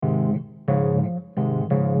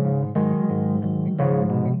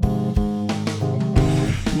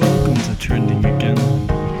Trending Again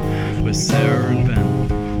with Sarah and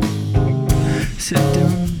Ben. Sit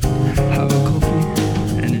down, have a coffee,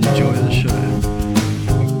 and enjoy the show.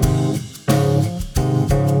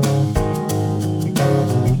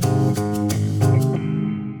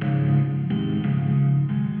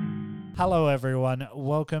 Hello, everyone.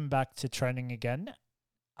 Welcome back to Trending Again.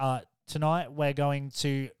 Tonight, we're going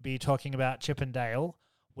to be talking about Chip and Dale.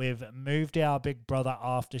 We've moved our Big Brother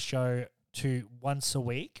after show to once a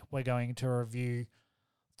week. We're going to review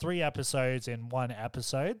 3 episodes in one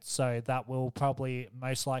episode. So that will probably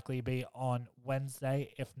most likely be on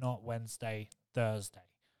Wednesday, if not Wednesday, Thursday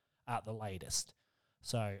at the latest.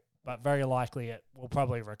 So, but very likely we'll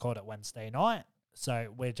probably record it Wednesday night. So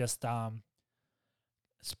we're just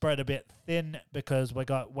spread a bit thin because we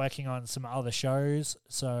got working on some other shows.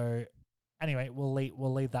 So anyway, we'll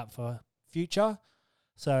leave that for future.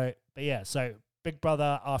 So Big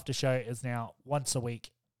Brother after show is now once a week,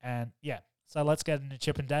 and so let's get into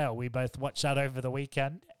Chip and Dale. We both watched that over the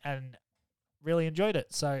weekend and really enjoyed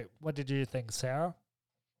it. So what did you think, Sarah?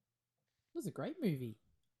 It was a great movie,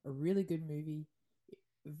 a really good movie.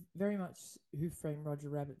 Very much Who Framed Roger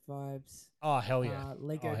Rabbit vibes. Oh hell yeah!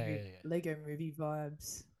 Lego movie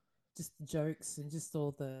vibes. Just the jokes and just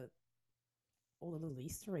all the little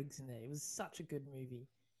Easter eggs in there. It was such a good movie,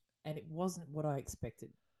 and it wasn't what I expected.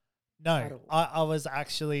 No, I was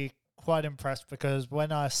actually quite impressed because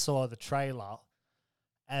when I saw the trailer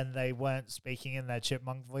and they weren't speaking in their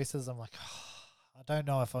chipmunk voices, I'm like, I don't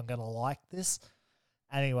know if I'm going to like this.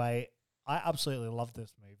 Anyway, I absolutely loved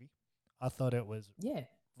this movie. I thought it was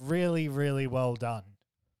really, really well done.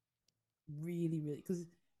 Really, really, because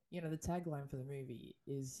the tagline for the movie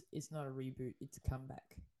is "It's not a reboot, it's a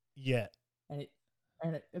comeback." Yeah,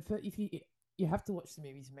 if you have to watch the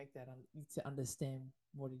movie to make that to understand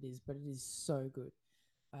what it is, but it is so good.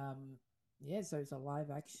 So it's a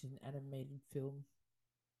live action animated film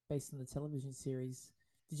based on the television series.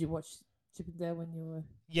 Did you watch Chip and Dale when you were?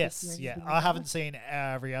 Yes, I haven't seen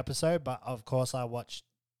every episode, but of course I watched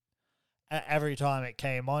every time it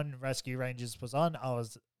came on. Rescue Rangers was on. I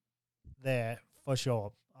was there for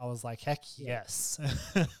sure. I was like, heck yes.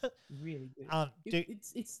 Really good.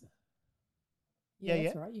 It's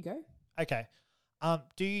that's all right. You go. Okay.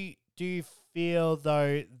 Do you feel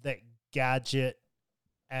though that Gadget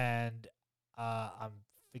and I'm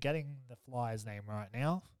forgetting the fly's name right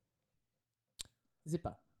now.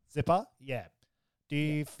 Zipper? Yeah. Do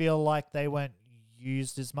you feel like they weren't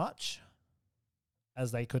used as much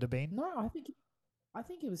as they could have been? No, I think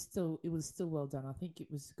it was still well done. I think it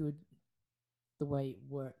was good the way it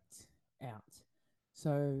worked out.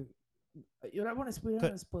 So we don't want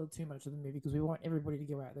to spoil too much of the movie because we want everybody to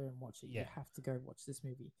go out there and watch it. Yeah. You have to go watch this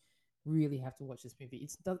movie. Really have to watch this movie.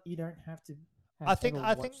 You don't have to. I think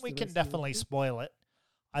we can definitely spoil it.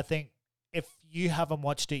 I think if you haven't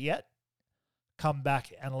watched it yet, come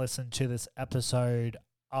back and listen to this episode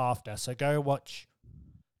after. So go watch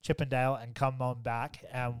Chip and Dale and come on back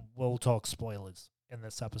and we'll talk spoilers in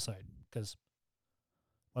this episode because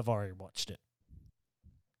we've already watched it.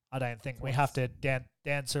 I don't think we have to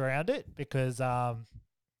dance around it because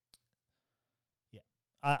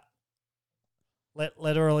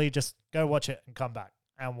literally just go watch it and come back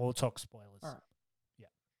and we'll talk spoilers. All right. Yeah.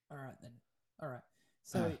 All right then. All right.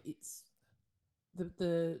 So it's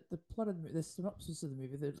the plot of the synopsis of the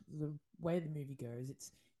movie, the way the movie goes.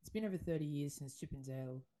 It's been over 30 years since Chip and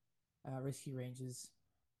Dale Rescue Rangers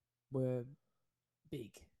were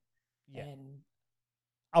big. Yeah. And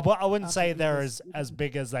I wouldn't say they're as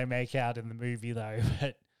big as they make out in the movie though,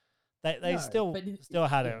 but they still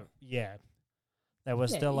had they were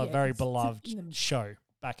still a very beloved show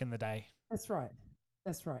back in the day. That's right.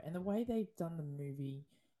 And the way they've done the movie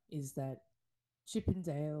is that Chip and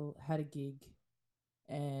Dale had a gig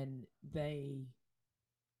and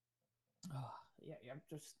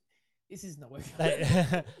this is not working.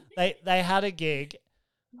 They had a gig.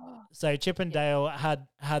 So Chip and Dale had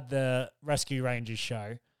the Rescue Rangers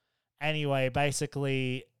show. Anyway,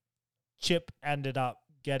 basically, Chip ended up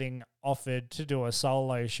getting offered to do a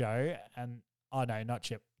solo show, and not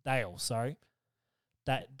Chip, Dale. Sorry,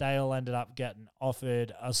 that Dale ended up getting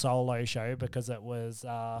offered a solo show because it was,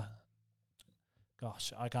 I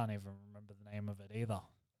can't even remember the name of it either.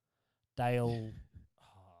 Dale.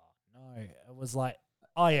 Oh no, it was like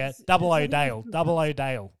Double O Dale. Yeah, Double O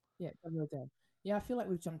Dale. Yeah, I feel like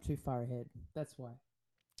we've jumped too far ahead. That's why.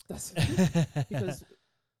 Because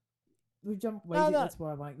we've jumped way. That's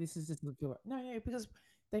why I'm like, this is just because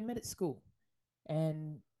they met at school,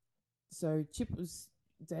 and so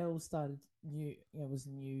Dale started was a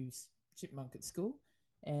new chipmunk at school,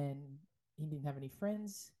 and he didn't have any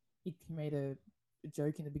friends. He made a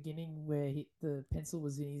joke in the beginning where the pencil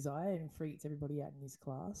was in his eye and freaked everybody out in his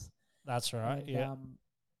class. That's right. And Yeah.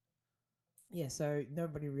 yeah, so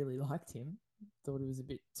nobody really liked him. Thought it was a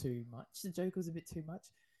bit too much. The joke was a bit too much.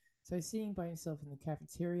 So seeing by himself in the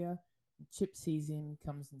cafeteria, Chip sees him,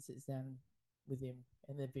 comes and sits down with him,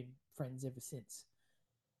 and they've been friends ever since.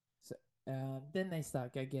 So then they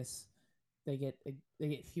start. I guess they get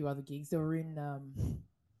a few other gigs. They were in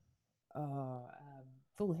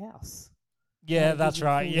Full House. Yeah, Gig that's in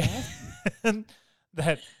right. Full Yeah. House.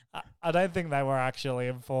 That I don't think they were actually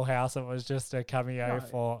in Full House. It was just a cameo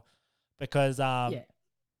No. because Yeah.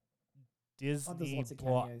 Disney lots of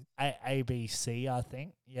bought cameos. ABC, I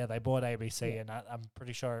think. Yeah, they bought ABC, Yeah. and I'm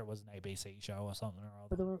pretty sure it was an ABC show or something or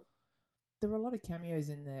But other. there were a lot of cameos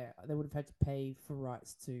in there. They would have had to pay for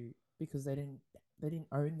rights to because they didn't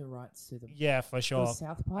own the rights to them. Yeah, for There sure. was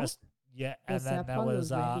South Park. Yeah, There and was then South there Park. There was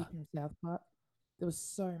was Randy from South Park. There was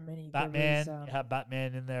so many. Batman. There was, You had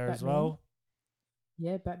Batman in there as Batman. well.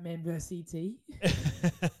 Yeah, Batman vs ET.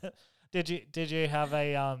 Did you have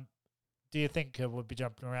a do you think it would be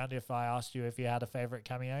jumping around if I asked you if you had a favorite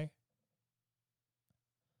cameo?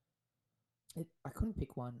 I couldn't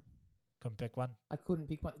pick one. Couldn't pick one. I couldn't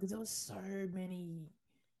pick one because there was so many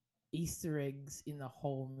Easter eggs in the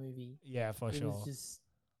whole movie. Yeah, for It sure. was just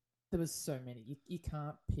there was so many. You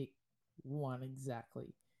can't pick one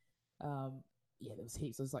exactly. Yeah, there was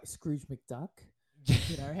heaps. There was like Scrooge McDuck,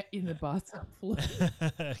 you know, in the bathtub full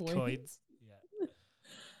of Coins.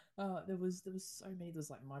 Yeah. There was so many. There was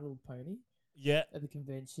like My Little Pony Yeah. at the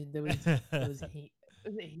convention. There was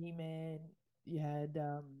He-Man. You had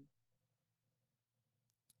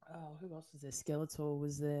who else was there? Skeletor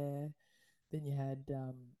was there. Then you had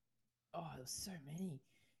there was so many.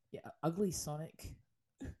 Yeah, Ugly Sonic.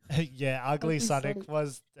 Yeah, Ugly Sonic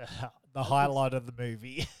was the highlight of the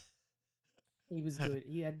movie. He was good.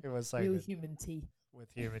 He had It was so real good. human teeth. With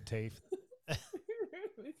human teeth.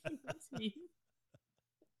 With human teeth.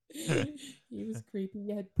 He was creepy.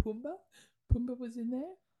 You had Pumbaa. Pumbaa was in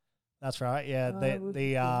there. That's right. Yeah, With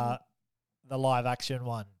the live action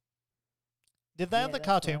one. Did they have the that's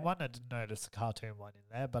cartoon right. one? I didn't notice the cartoon one in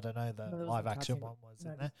there, but I know the No, there was live a action cartoon one was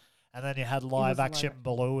no, in it there. was- And then you had was live a live action action.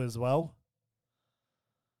 Baloo as well.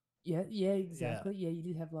 Yeah, exactly. Yeah, you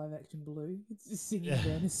did have live action Baloo. It's just singing Yeah.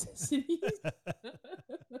 bare necessities.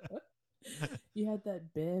 You had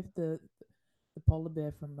that bear, the polar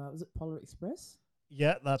bear from was it Polar Express?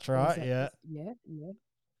 Yeah, that's Or was right. that Yeah. just- yeah.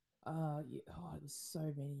 It was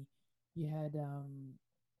so many. You had And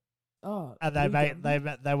Blue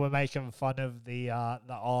Gumby. they were making fun of the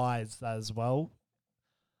eyes as well.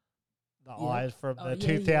 The Yeah. eyes from Oh, the yeah,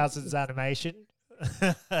 2000s animation.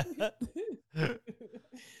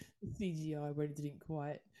 CGI when it didn't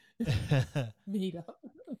quite meet up.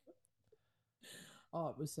 Oh,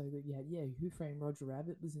 it was so good. Yeah. Who Framed Roger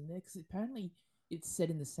Rabbit was in there because apparently it's set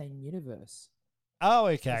in the same universe. Oh,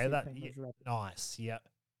 as okay. Who That Framed Roger Rabbit. nice. Yeah.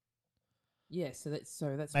 Yeah, so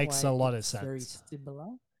that's Makes why a lot of it's very sense.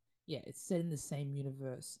 similar. Yeah, it's set in the same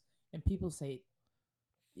universe, and people say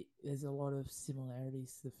there's a lot of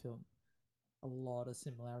similarities to the film. A lot of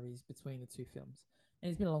similarities between the two films, and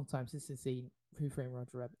it's been a long time since I've seen Who Framed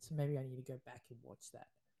Roger Rabbit, so maybe I need to go back and watch that.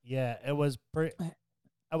 Yeah, it was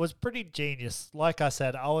pretty genius. Like I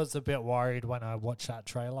said, I was a bit worried when I watched that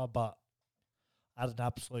trailer, but I had an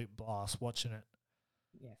absolute blast watching it.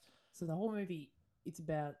 Yeah. So the whole movie, it's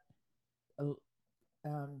about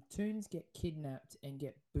Toons get kidnapped and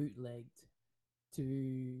get bootlegged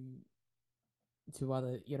to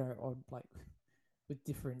other, on like with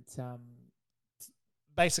different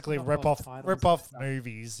Basically, Not rip like off titles and stuff.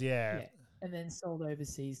 movies. Yeah. and then sold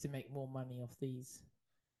overseas to make more money off these.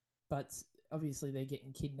 But obviously they're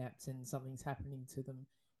getting kidnapped and something's happening to them,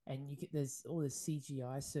 and there's all this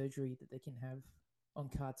CGI surgery that they can have on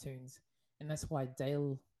cartoons, and that's why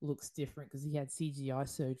Dale looks different because he had CGI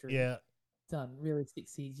surgery Yeah. done, realistic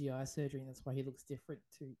CGI surgery, and that's why he looks different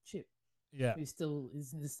to Chip, Yeah. who still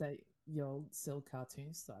is in the state old cell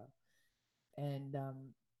cartoon style. And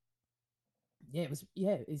it's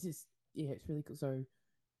really cool. So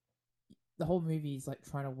the whole movie is like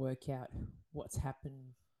trying to work out what's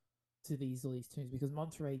happened to all these tunes because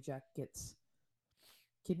Monterey Jack gets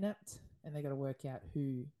kidnapped, and they got to work out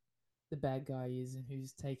who the bad guy is and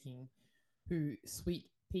who Sweet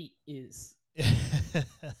Pete is.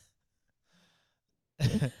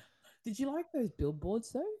 Did you like those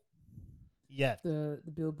billboards though? Yeah. The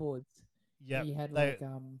billboards. Yeah. You had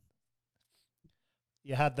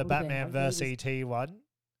you had the what did they Batman have? vs. ET one,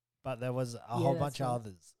 but there was a whole bunch right. of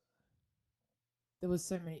others. There was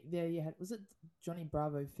so many. There you had. Was it Johnny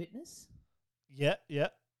Bravo Fitness? Yeah. Yeah.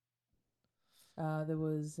 There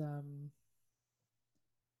was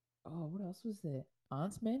Oh, what else was there?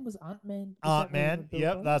 Ant Man was Ant Man. Was Ant that what we were Man. built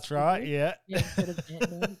Yep, on? that's The right. voice? Yeah. Yeah, instead of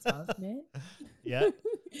Ant Man, it's Ant Man. Yeah.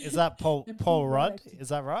 Is that Paul And Paul Paul Rudd Rudd? actually, Is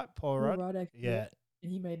that right? Paul Paul Rudd? Rudd actually, yeah, Yeah.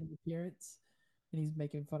 and he made an appearance, and he's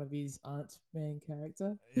making fun of his Ant Man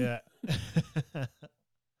character. Yeah.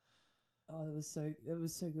 Oh, that was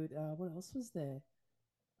so good. What else was there?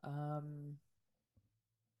 Um,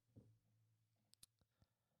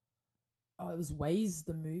 oh, it was Waze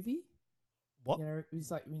the movie. What? You know, it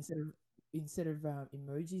was like instead of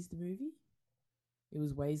emojis the movie, it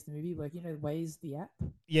was Waze the movie. Like, you know, Waze the app,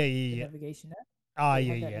 Yeah, the yeah, yeah. navigation app. Ah, It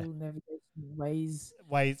yeah, had that yeah. little navigation Waze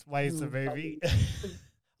Ways the little movie. button.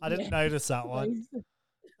 I didn't Yeah, notice that one.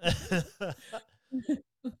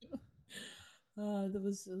 Waze. There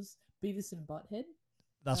was Beavis and Butthead.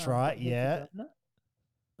 That's right. Butthead for Yeah. governor.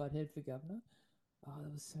 Butthead for governor. Oh, there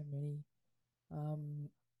was so many. Um,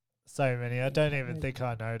 So many. I yeah, don't even think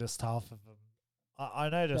I noticed half of them. I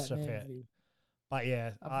noticed a Batman fair. v. But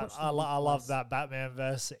yeah, I've watched the movie I love twice. that Batman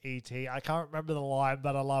versus ET. I can't remember the line,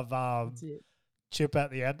 but I love That's it. Chip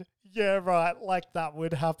at the end. Yeah, right. Like that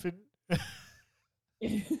would happen.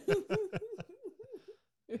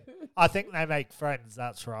 I think they make friends.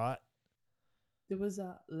 That's right. There was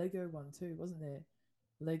a Lego one too, wasn't there?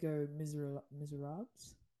 Lego Miserables.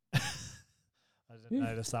 I didn't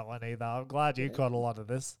notice that one either. I'm glad you Yeah. caught a lot of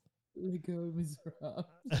this. Lego Miserables.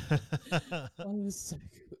 Oh, it was so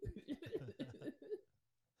good.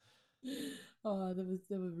 Oh,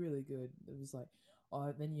 they were really good. It was like,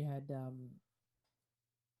 oh, then you had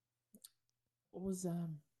what was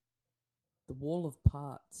the Wall of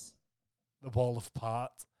Parts. The wall of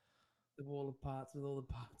parts. The Wall of Parts with all the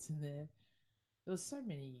parts in there. There was so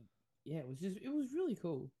many. Yeah, it was really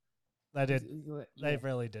cool. They did. It was They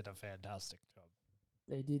really did a fantastic job.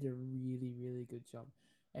 they did a really really good job.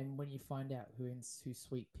 And when you find out who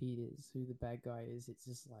Sweet Pete is, who the bad guy is, it's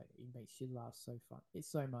just like it makes you laugh so fun. It's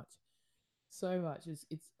so much. So much. It's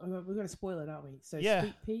oh, we've got to spoil it, aren't we? So Yeah.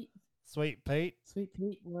 Sweet Pete Sweet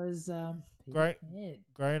Pete, was Great. Peter Pan.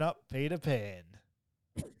 grown up Peter Pan.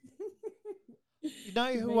 You know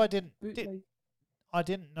He who made I didn't bootleg- I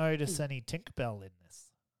didn't notice Who? any Tinkerbell in this.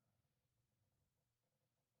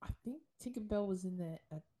 I think Tinkerbell was in there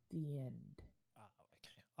at the end. Oh,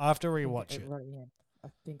 okay. I have to I think rewatch it. right at the end. I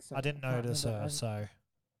think so. I didn't can't notice remember. her, so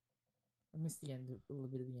I missed the end, a little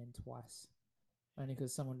bit of the end twice. Only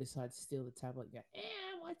because someone decided to steal the tablet and go,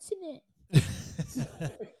 what's in it?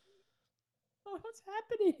 Oh, what's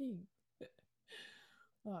happening?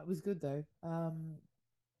 Oh, it was good though.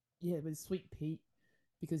 Yeah, it was Sweet Pete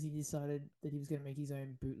because he decided that he was going to make his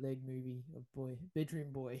own bootleg movie of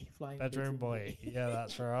Bedroom Boy, Flying Bedroom Boy. Yeah,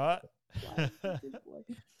 that's right. Flying Bedroom Boy.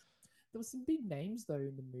 There were some big names though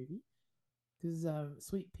in the movie because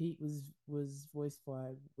Sweet Pete was voiced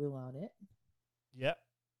by Will Arnett. Yep.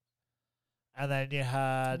 And then you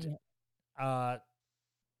had Yeah.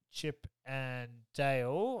 Chip and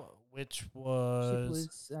Dale, which Chip was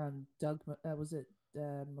was Doug. Was it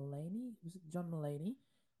Mulaney? Was it John Mulaney?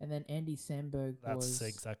 And then Andy Samberg that's was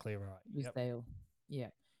exactly right. was Yep. Dale. Yeah.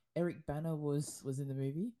 Eric Banner was in the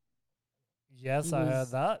movie. Yes, He I heard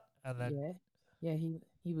was- that. And then Yeah.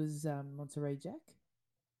 He was Monterey Jack.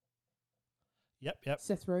 yep.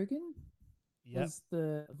 Seth Rogen Yep. was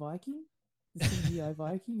the Viking, the CGI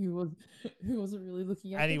Viking who wasn't really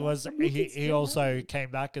looking at. And he also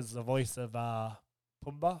came back as the voice of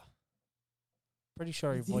Pumbaa. Pretty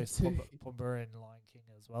sure he He did voiced too. Pumbaa in Lion King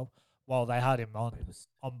as well. Well, they had him on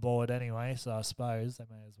board anyway, so I suppose they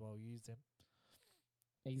may as well use him.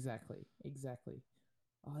 Exactly.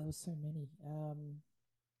 Oh, there was so many.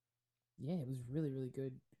 Yeah, it was really really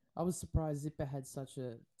good. I was surprised Zipper had such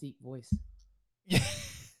a deep voice. Yeah.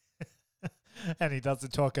 And he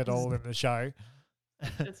doesn't talk at all in the show.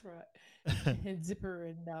 That's right. And Zipper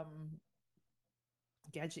and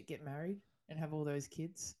Gadget get married and have all those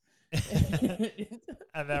kids.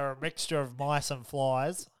 And they're a mixture of mice and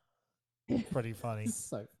flies. Pretty funny.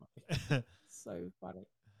 So funny. So funny.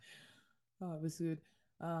 Oh, it was good.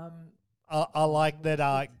 I like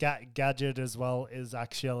that Gadget as well is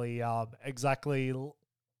actually exactly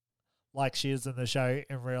like she is in the show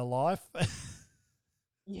in real life.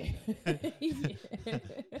 Yeah.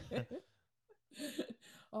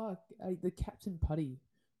 Oh, the Captain Putty.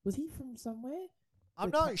 Was he from somewhere? I'm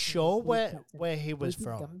The not captain, sure the where captain. he was he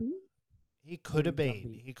from. Gumby? He could have Maybe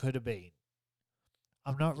been. Gumby. He could have been.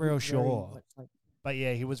 I'm not He real was very sure. much like- But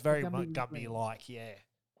yeah, he was very Gumby was Gumby green. like, yeah.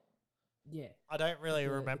 yeah, I don't really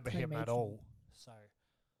the remember him at claymation. all. So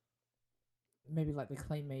maybe like the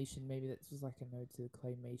claymation. Maybe that was like a nod to the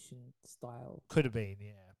claymation style. could have been,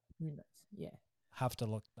 yeah. Who knows? Yeah, Have to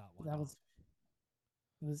look that one that up. was.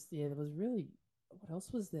 It was There was really what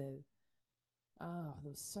else was there? There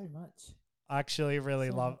was so much. I actually really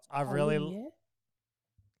So love. much. I Oh, really Lumiere.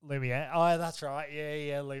 Lumiere. Oh, that's right.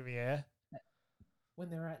 Yeah, Lumiere. When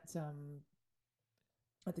they're at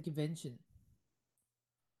the convention.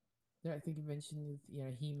 They're at the convention with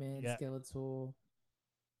He-Man, Yeah, Skeletor.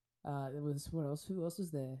 There was what else? Who else was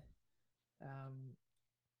there?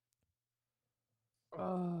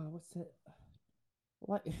 What's that?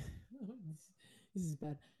 Like this is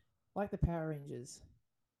bad. Like the Power Rangers.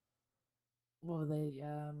 Well, they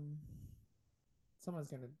someone's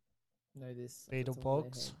gonna know this off the top of their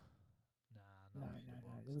Beetleborgs. head. Nah, No, not no, no.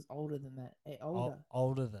 It Beetleborgs. was older than that. Older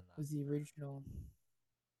Older than was the original.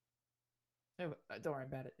 Oh, don't worry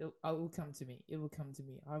about it. It will come to me. It will come to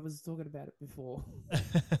me. I was talking about it before.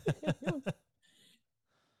 that.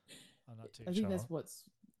 I'm not too I think sure. that's what's.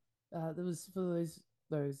 There was for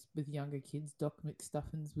those with younger kids. Doc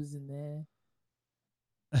McStuffins was in there.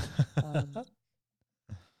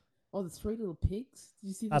 Oh, the Three Little Pigs. Did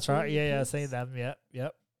you see? That's Three right. Little Yeah, I Pigs? seen them.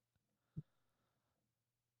 Yep.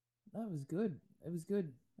 That was good. It was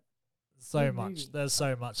good. So Good much. movie. There's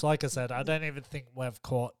so much. Like I said, I don't even think we've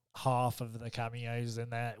caught half of the cameos in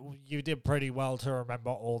there. You did pretty well to remember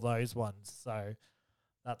all those ones. So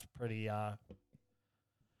that's pretty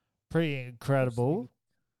incredible.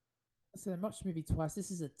 So I watched the movie twice. This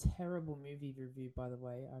is a terrible movie review, by the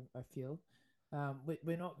way. I feel.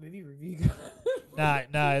 We're not movie review guys.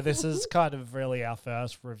 No, this is kind of really our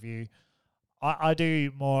first review. I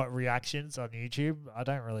do more reactions on YouTube. I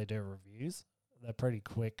don't really do reviews. They're pretty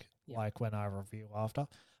quick, Yeah. like when I review after.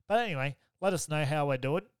 But anyway, let us know how we're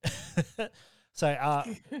doing. So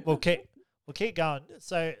we'll keep going.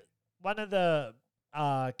 So one of the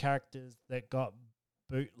characters that got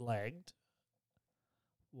bootlegged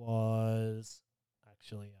was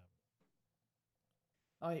actually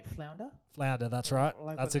Oh, wait, Flounder. Flounder. That's Like- right.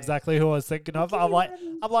 like That's when they- exactly who I was thinking of. Look at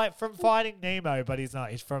I'm like from Finding Nemo, but he's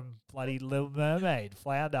not. He's from bloody Little Mermaid.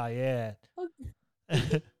 Flounder, yeah. One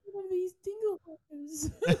of these dingle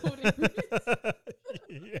Whatever it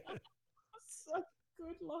is. Yeah. So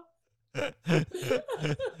good luck.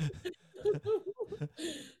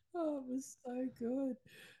 Oh, it was so good.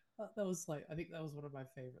 That was I think that was one of my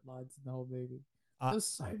favorite lines in the whole movie. There was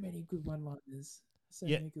so many good one-liners.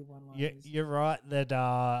 Many good one-liners. You're right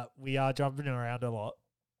that we are jumping around a lot,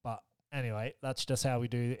 but anyway, that's just how we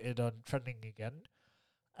do it on Trending Again.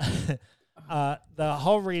 The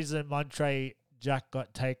whole reason Monterey Jack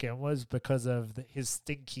got taken was because of his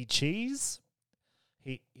stinky cheese.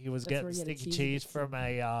 He was That's where getting he had a stinky cheese cheese addiction. from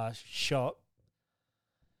a shop,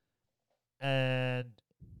 and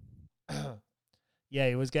yeah,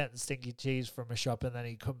 he was getting stinky cheese from a shop, and then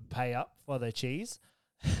he couldn't pay up for the cheese.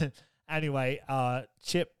 Anyway,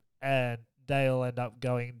 Chip and Dale end up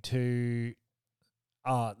going to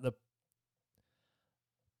the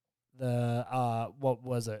what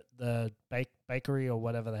was it, the bakery or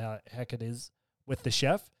whatever the heck it is, with the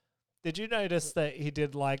chef. Did you notice that he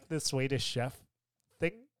did like the Swedish chef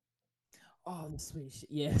thing? Oh, the Swedish.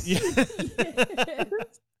 Yes. Yeah. Yes.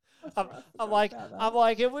 I'm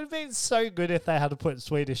like, it would have been so good if they had to put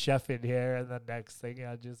Swedish chef in here, and the next thing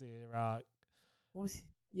I just hear What was he?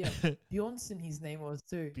 Yeah, Bjornsson. His name was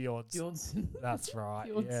too. Bjornsson. That's right.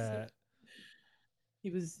 Bjornsson. Yeah. He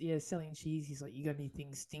was selling cheese. He's like, "You got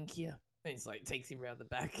anything stinkier?" And he's like, takes him round the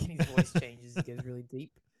back, and his voice changes. He goes really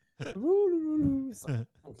deep. It's like,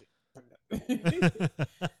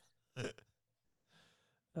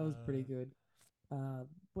 that was pretty good.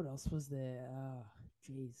 What else was there?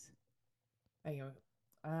 Jeez. Hang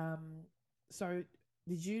on. So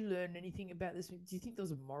did you learn anything about this? Do you think there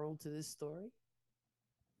was a moral to this story?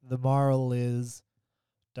 The moral is,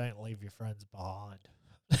 don't leave your friends behind.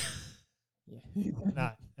 Yeah.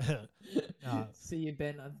 No. No. See you,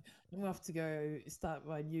 Ben. I'm off to go start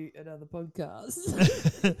another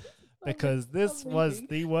podcast. Because this I'm was leaving.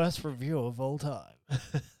 the worst review of all time.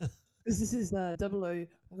 This is 00. I'm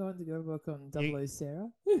going to go work on 00 Sarah.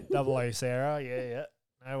 Double O Sarah, yeah.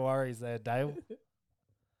 No worries there, Dale.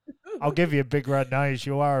 I'll give you a big red nose.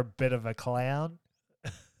 You are a bit of a clown.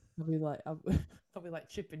 I'll be like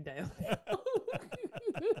Chip and Dale.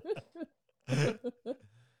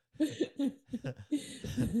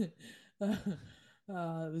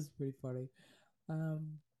 It was pretty funny.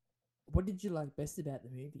 What did you like best about the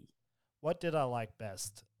movie? What did I like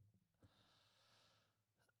best?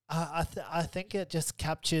 I think it just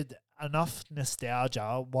captured enough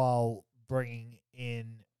nostalgia while bringing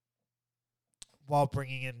in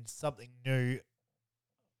something new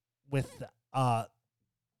with I'm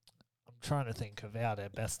trying to think of how to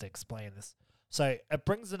best explain this. So it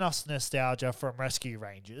brings enough nostalgia from Rescue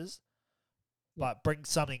Rangers, but bring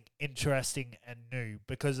something interesting and new,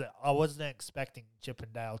 because I wasn't expecting Chip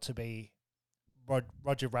and Dale to be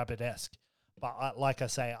Roger Rabbit-esque. But like I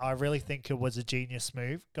say, I really think it was a genius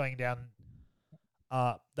move going down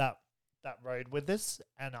that road with this,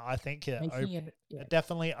 and I think it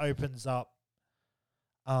definitely opens up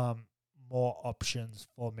more options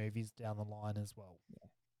for movies down the line as well. Yeah.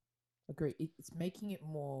 Agree. It's making it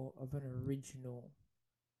more of an original,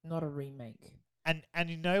 not a remake. And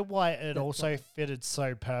you know why it also fitted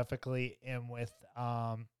so perfectly in with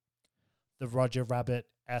the Roger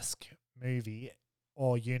Rabbit-esque movie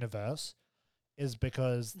or universe is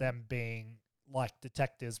because them being like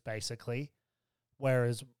detectives basically,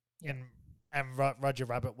 whereas Roger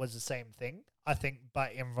Rabbit was the same thing, I think,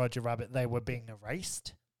 but in Roger Rabbit they were being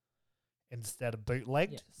erased instead of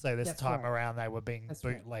bootlegged. So this time around they were being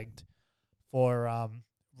bootlegged for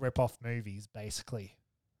rip-off movies basically.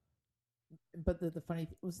 But the funny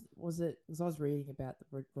thing was I was reading about the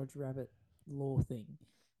Roger Rabbit lore thing,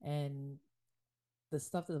 and the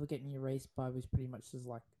stuff that they were getting erased by was pretty much just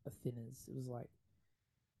like a thinners. It was like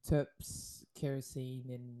terps, kerosene,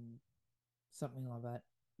 and something like that,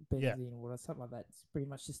 benzene, water, something like that. It's pretty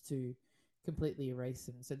much just to completely erase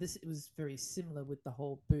them. So it was very similar with the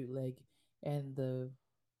whole bootleg and the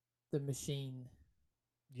machine,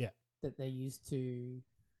 that they used to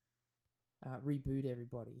reboot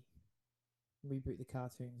everybody. Reboot the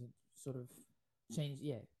cartoons and sort of change,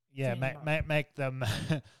 make them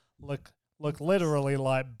look literally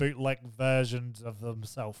like bootleg versions of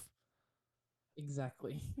themselves.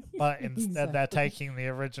 Exactly. But instead they're taking the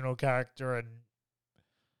original character and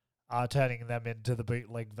turning them into the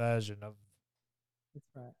bootleg version of.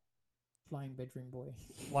 That's right. Flying Bedroom Boy.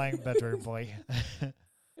 Flying Bedroom Boy.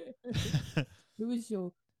 Who was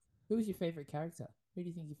your favorite character? Who do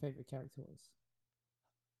you think your favorite character was?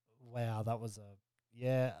 Wow, that was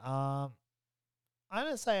I'm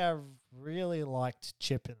gonna say I really liked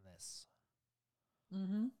Chip in this.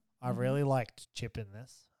 Mm-hmm. I really liked Chip in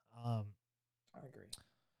this. I agree.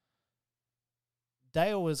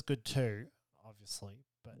 Dale was good too, obviously,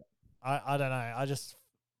 but I don't know. I just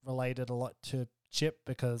related a lot to Chip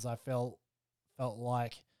because I felt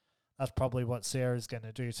like that's probably what Sarah's going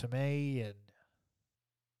to do to me, and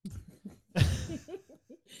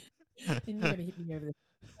and you're going to hit me over the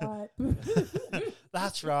pipe.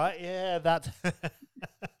 That's right. Yeah, that.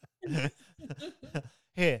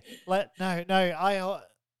 Here, I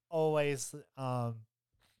always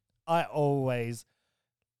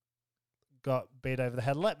got beat over the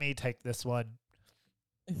head. Let me take this one.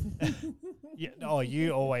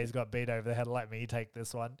 You always got beat over the head. Let me take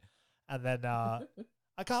this one. And then I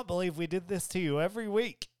can't believe we did this to you every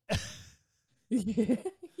week. Yeah.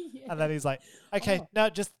 And then he's like, okay, no,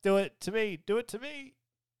 just do it to me. Do it to me.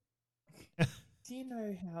 Do you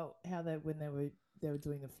know how they, when they were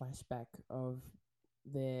doing the flashback of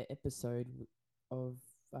their episode of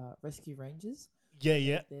Rescue Rangers?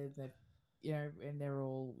 Yeah. They're and they're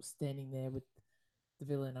all standing there with the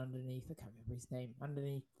villain underneath. I can't remember his name.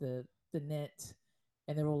 Underneath the net,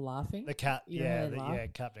 and they're all laughing. The cat,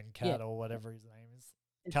 Captain Cat or whatever his name is.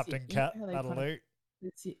 It's Captain Cat. That'll do.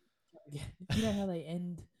 That's it. You know how they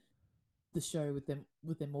end the show with them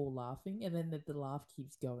all laughing, and then the laugh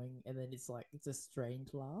keeps going, and then it's a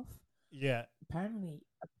strange laugh. Yeah. Apparently,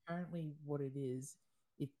 what it is,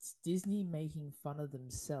 it's Disney making fun of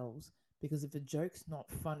themselves, because if a joke's not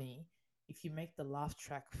funny, if you make the laugh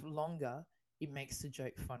track longer, it makes the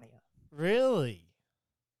joke funnier. Really?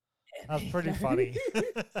 That's pretty funny.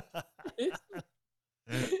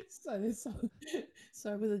 So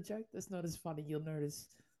with a joke that's not as funny, you'll notice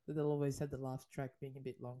that they'll always have the laugh track being a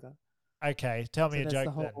bit longer. Okay, tell me a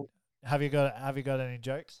joke then. Have you got any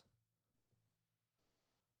jokes?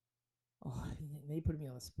 Oh, you put me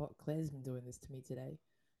on the spot. Claire's been doing this to me today.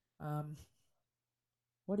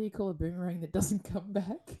 What do you call a boomerang that doesn't come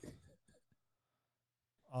back?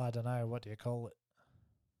 I don't know. What do you call it?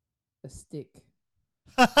 A stick.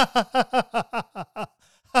 I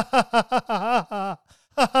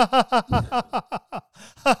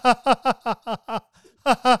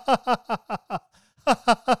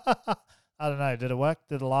don't know. Did it work?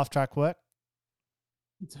 Did the laugh track work?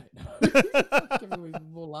 I don't know. Everyone's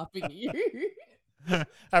more laughing at you.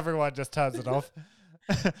 Everyone just turns it off.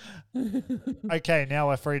 Okay, now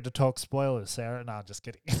we're free to talk spoilers, Sarah. No, just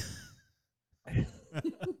kidding.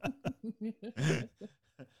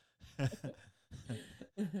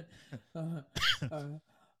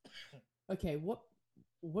 Okay, what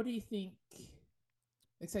do you think?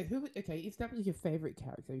 So if that was your favorite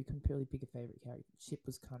character, you can purely pick a favorite character. Chip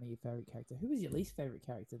was kind of your favorite character. Who was your least favorite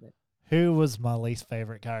character then? Who was my least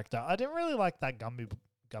favorite character? I didn't really like that Gumby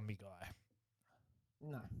guy.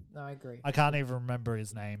 No, I agree. I can't even remember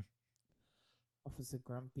his name. Officer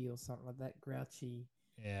Grumpy or something like that. Grouchy,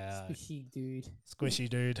 Yeah, squishy dude. squishy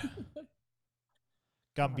dude.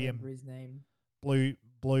 Can't Gumby remember and his name. Blue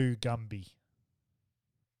Gumby.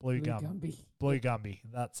 Blue Blue Gum. Gumby. Blue Yeah, Gumby.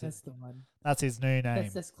 That's it. that's the one. That's his new name.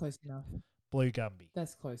 That's close enough. Blue Gumby.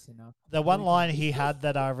 That's close enough. The one Blue line Gumby. he had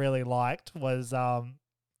that I really liked was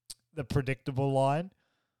the predictable line.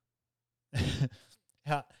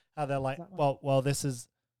 how they're like, that one? well, this is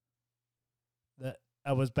that.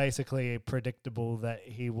 It was basically predictable that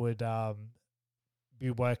he would be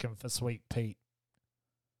working for Sweet Pete.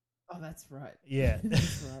 Oh, that's right. Yeah,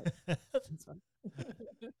 That's right. That's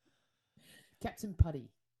right. Captain Putty.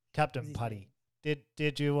 Captain was his Putty. name.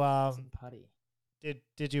 Did you Captain Putty.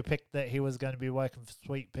 did you pick that he was going to be working for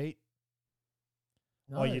Sweet Pete?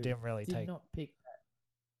 No, Or you didn't really did take? not pick that.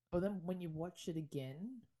 But then when you watch it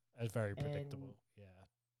again, It was very predictable. Yeah.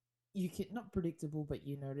 you can not predictable, but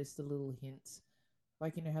you notice the little hints,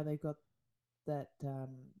 like you know how they got that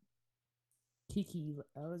Kiki.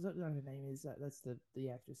 Is that what her name is? That's the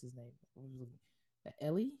actress's name.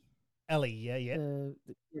 Ellie. Ellie. Yeah.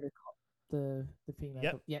 The female,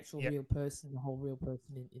 Yep, the actual yep. real person, the whole real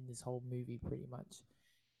person in this whole movie, pretty much.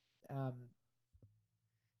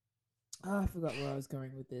 I forgot where I was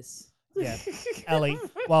going with this. Yeah, Ellie.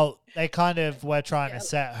 Well, they kind of were trying Yeah. to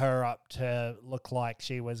set her up to look like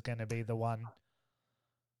she was going to be the one.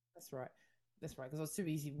 That's right. That's right. Because I was too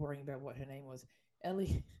busy worrying about what her name was.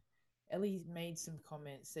 Ellie. Ellie made some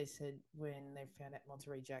comments. They said when they found out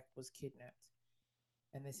Monterey Jack was kidnapped,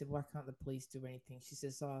 and they said, "Why can't the police do anything?" She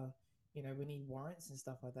says, we need warrants and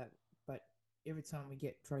stuff like that. But every time we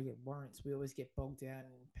try to get warrants, we always get bogged down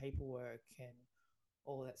in paperwork and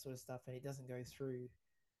all that sort of stuff, and it doesn't go through.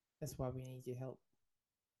 That's why we need your help.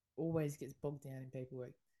 Always gets bogged down in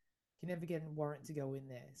paperwork. Can never get a warrant to go in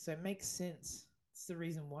there. So it makes sense. It's the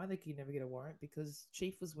reason why they could never get a warrant, because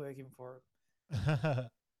Chief was working for him.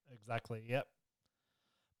 Exactly. Yep.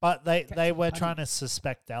 But they Captain were Putty. trying to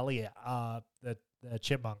suspect Elliot, the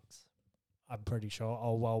chipmunks. I'm pretty sure.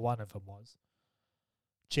 Oh well, one of them was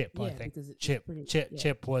Chip. I Yeah, think because it's Chip. pretty- Chip. yeah.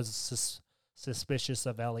 Chip was suspicious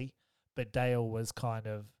of Ellie, but Dale was kind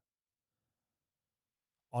of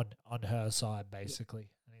on her side basically,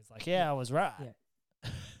 and he's like, "Yeah, I was right."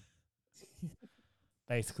 Yeah.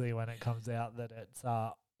 Basically, when it comes out that it's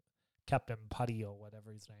Captain Putty or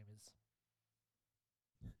whatever his name is.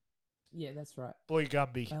 Yeah, that's right. Blue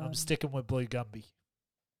Gumby. I'm sticking with Blue Gumby.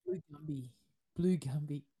 Blue Gumby. Blue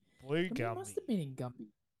Gumby. Blue He must Gumby. have been in Gumby.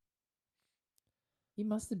 He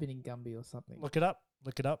must have been in Gumby or something. Look it up.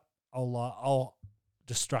 Look it up. I'll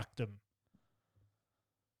distract him.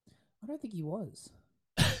 I don't think he was.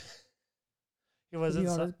 He was To in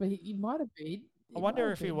be some, honest, but he might have been. I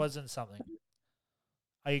wonder if he was in something.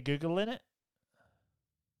 Are you Googling it?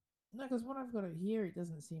 No, because when I've got it here, it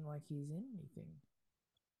doesn't seem like he's in anything.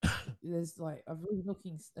 There's like I've been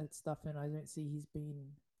looking at stuff and I don't see he's been.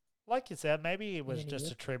 Like you said, maybe it was any just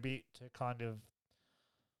of a tribute to kind of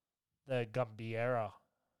the Gumby era.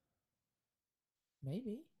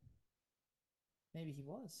 Maybe he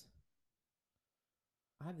was.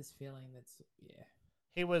 I have this feeling that's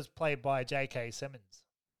He was played by J.K. Simmons.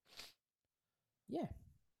 yeah.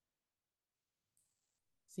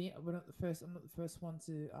 See, I'm not the first one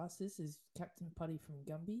to ask this. Is Captain Putty from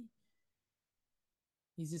Gumby?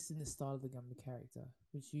 He's just in the style of the Gumby character,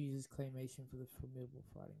 which uses claymation for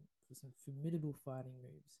some formidable fighting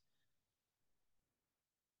moves.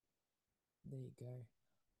 There you go.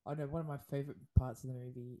 I know one of my favorite parts of the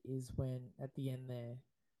movie is when at the end there,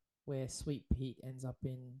 where Sweet Pete ends up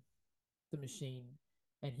in the machine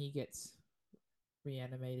and he gets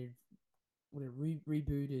reanimated,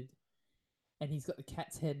 rebooted, and he's got the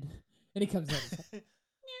cat's head, and he comes out.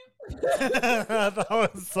 And That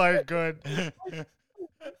was so good.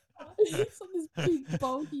 he's on this big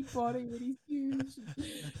bulky body and he's huge.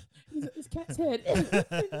 He's got this cat's head.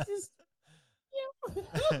 It's just,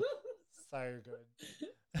 So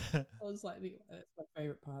good. I was like, that's my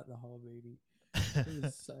favorite part of the whole movie. It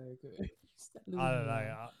was so good. Just that little I don't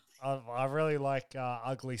meow. know. I really like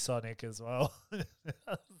Ugly Sonic as well.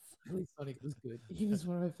 Really, Sonic was good. He was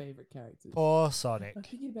one of my favorite characters. Poor Sonic. I'm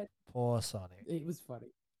thinking about Poor Sonic. it. Was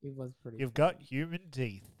funny. It was pretty. You've funny. got human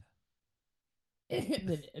teeth.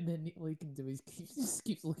 and then all he can do is just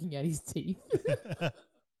keeps looking at his teeth.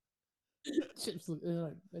 Chips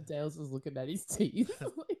Dale's just looking at his teeth.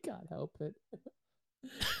 I can't help it.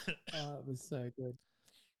 It was so good.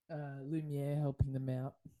 Lumiere helping them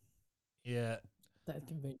out. Yeah. That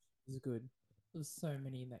convention was good. There was so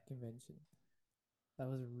many in that convention. That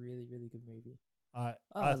was a really, really good movie. I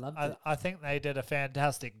loved it. I think they did a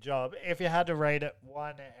fantastic job. If you had to rate it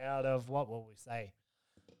 1 out of, what will we say?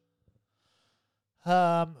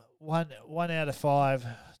 One out of 5.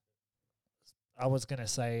 I was gonna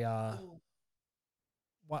say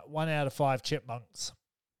 1 out of 5 chipmunks.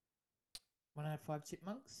 1 out of 5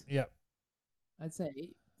 chipmunks. Yep.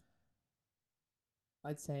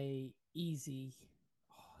 I'd say easy.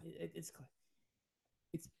 Oh, it's close.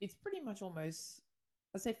 It's pretty much almost.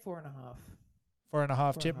 I'd say 4.5. 4.5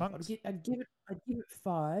 4.5. chipmunks. I'd give it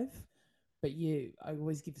 5, but I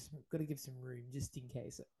always got to give some room just in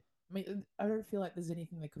case. I mean, I don't feel like there's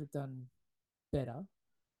anything they could have done better,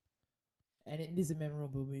 and it is a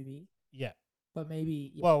memorable movie. Yeah. But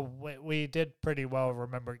maybe. Yeah. Well, we did pretty well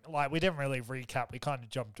remembering. Like, we didn't really recap. We kind of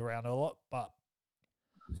jumped around a lot, but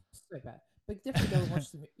so bad. But definitely go and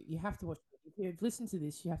watch the movie. You have to watch it. If you've listened to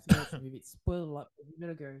this, you have to watch the movie. It's spoiled up. You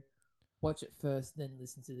better go watch it first, then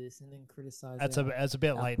listen to this, and then criticize. it's a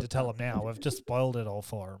bit late to tell them now. We've just spoiled it all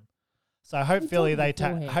for them. So hopefully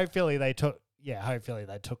hopefully they took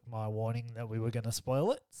my warning that we were going to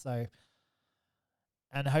spoil it. So,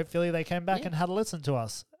 and hopefully they came back and had a listen to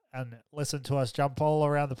us and listened to us jump all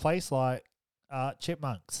around the place like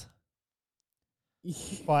chipmunks,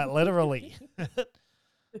 quite literally.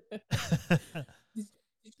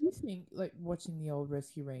 Did you think, like, watching the old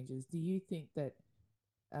Rescue Rangers, do you think that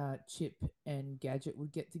Chip and Gadget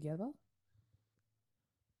would get together?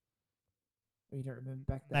 Or you don't remember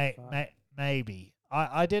back that far? Maybe.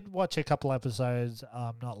 I did watch a couple episodes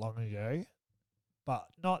not long ago, but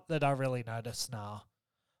not that I really noticed now.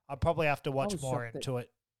 I'll probably have to watch more into it.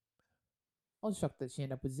 I was shocked that she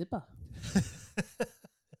ended up with Zipper.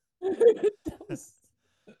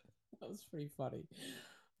 that was pretty funny.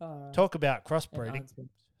 Talk about crossbreeding.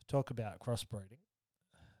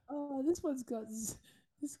 Oh, this one's got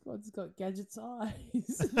Gadget's eyes.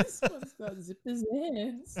 This one's got Zipper's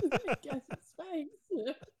hands. Gadget's face.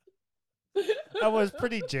 That was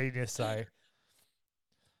pretty genius, though.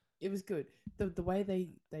 It was good. The way they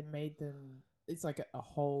made them, it's like a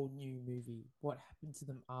whole new movie. What happened to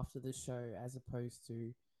them after the show, as opposed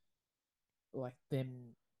to like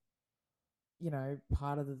them,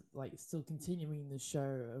 part of the, like, still continuing the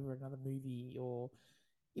show over another movie. Or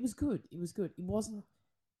it was good. It was good. It wasn't.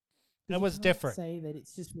 It was different. Say that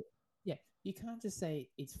it's just, you can't just say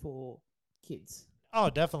it's for kids. Oh,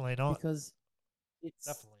 definitely not. Because it's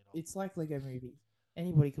definitely not. It's like Lego Movie.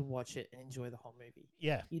 Anybody can watch it and enjoy the whole movie.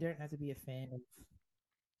 Yeah. You don't have to be a fan of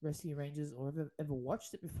Rescue Rangers or ever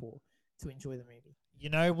watched it before to enjoy the movie. You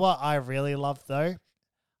know what I really love, though?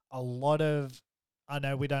 I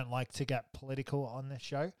know we don't like to get political on this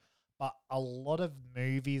show, but a lot of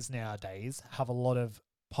movies nowadays have a lot of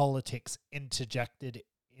politics interjected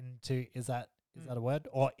into, is that a word?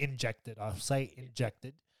 Or injected, I'll say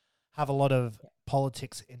injected. Have a lot of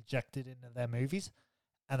politics injected into their movies,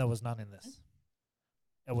 and there was none in this.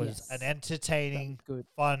 It was an entertaining,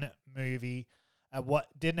 fun movie. What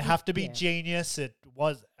didn't have to be genius. It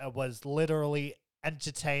was literally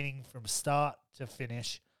entertaining from start to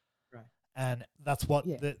finish. Right. And that's what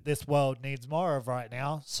this world needs more of right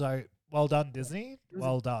now. So well done, Disney.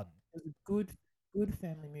 Well done. It was a good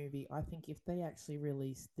family movie. I think if they actually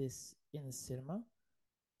released this in the cinema,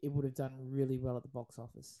 it would have done really well at the box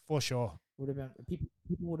office. For sure. Would have been people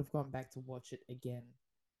would have gone back to watch it again.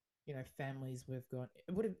 Families would have gone.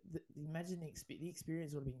 It would have. Imagine the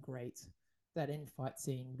experience would have been great. That end fight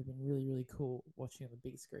scene would have been really, really cool watching on the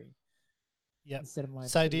big screen. Yeah. Like,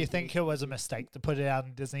 so do you think it was a mistake to put it out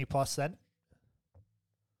on Disney Plus then?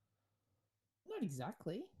 Not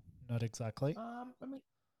exactly. Not exactly. I mean,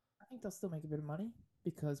 I think they'll still make a bit of money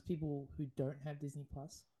because people who don't have Disney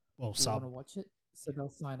Plus will want to watch it, so they'll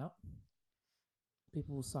sign up.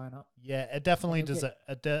 People will sign up. Yeah, it definitely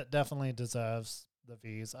definitely deserves the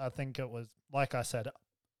views. I think it was, like I said,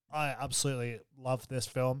 I absolutely love this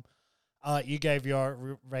film. You gave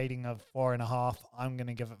your rating of 4.5. I'm going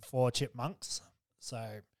to give it 4 chipmunks.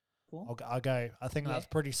 So cool. I'll go. I think that's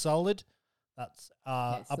pretty solid. That's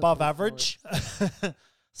above average.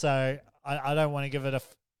 So I don't want to give it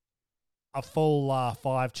a full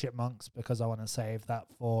 5 chipmunks because I want to save that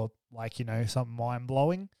for, like, something mind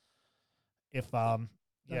blowing. If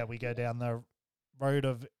we go down the road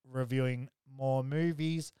of reviewing more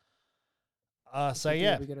movies. So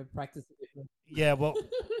yeah, we're gonna practice a bit more. Yeah, well,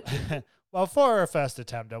 well, for a first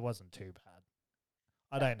attempt, it wasn't too bad.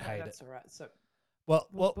 I don't hate that's it. All right. So,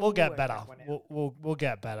 we'll get better. We'll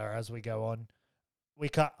get better as we go on.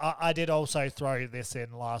 I did also throw this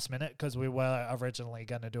in last minute because we were originally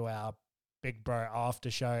going to do our Big Bro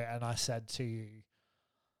after show, and I said to you,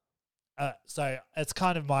 So it's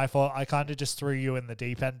kind of my fault. I kind of just threw you in the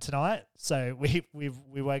deep end tonight. So we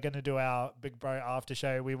were going to do our Big Bro after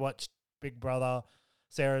show. We watched Big Brother.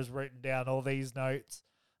 Sarah's written down all these notes.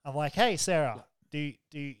 I'm like, hey, Sarah, do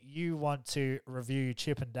you want to review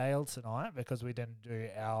Chip and Dale tonight? Because we didn't do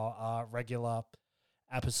our regular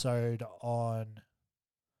episode on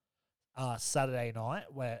Saturday night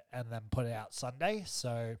and then put it out Sunday.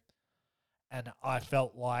 So, and I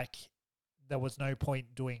felt like there was no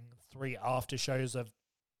point doing 3 after shows of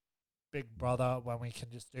Big Brother when we can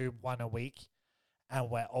just do 1 a week. And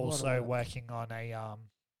we're also working on a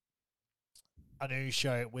new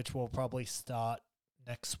show, which will probably start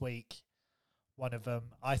next week. One of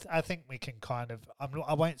them, I think we can kind of,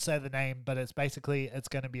 I won't say the name, but it's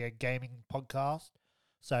going to be a gaming podcast.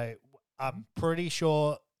 So I'm pretty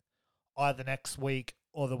sure either next week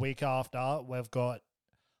or the week after, we've got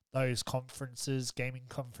those gaming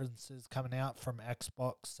conferences coming out from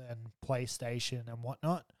Xbox and PlayStation and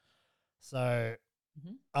whatnot. So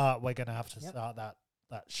we're going to have to start that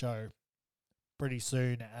show pretty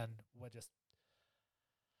soon, and we're just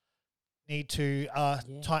need to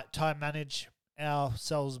time manage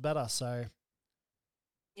ourselves better. So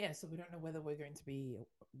so we don't know whether we're going to be a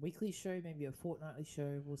weekly show, maybe a fortnightly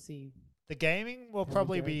show. We'll see. The gaming will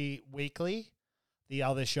probably be weekly. The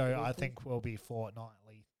other show I think will be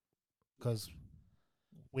fortnightly, because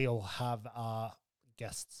we'll have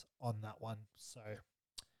guests on that one. So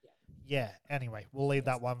anyway, we'll leave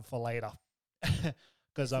that one for later,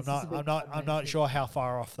 because I'm not sure how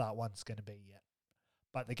far off that one's going to be yet.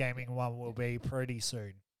 But the gaming one will be pretty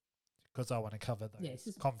soon, because I want to cover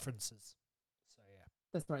those conferences. So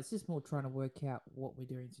that's right. It's just more trying to work out what we're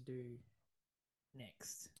going to do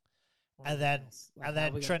next. And then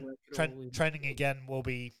training again will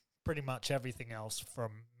be pretty much everything else,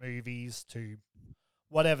 from movies to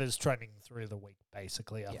whatever's trending through the week,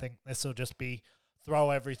 basically. I think this will just be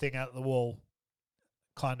throw everything at the wall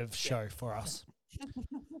kind of show for us.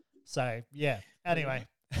 So, anyway,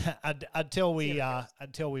 until we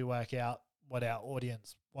work out what our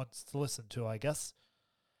audience wants to listen to, I guess.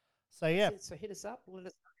 So, So hit us up. Let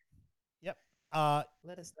us know. Yep.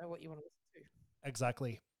 Let us know what you want to listen to.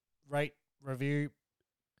 Exactly. Rate, review,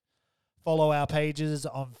 follow our pages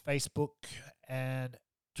on Facebook and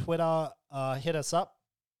Twitter. Hit us up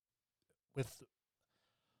with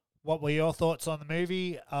what were your thoughts on the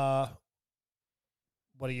movie. What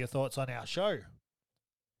are your thoughts on our show?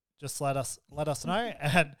 Just let us know,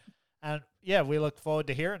 and we look forward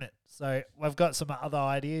to hearing it. So we've got some other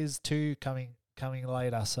ideas too coming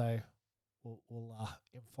later. So we'll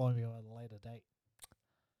inform you at a later date.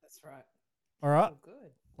 That's right. All right. Oh,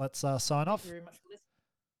 good. Let's sign off. Thank you very much for listening.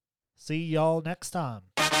 See y'all next time.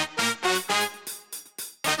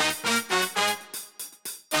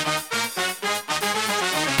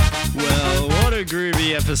 Well, what a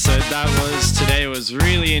groovy episode that was. Today was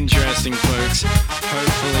really interesting, folks.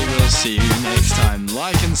 Hopefully we'll see you next time.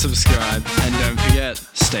 Like and subscribe, and don't forget,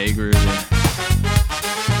 stay groovy.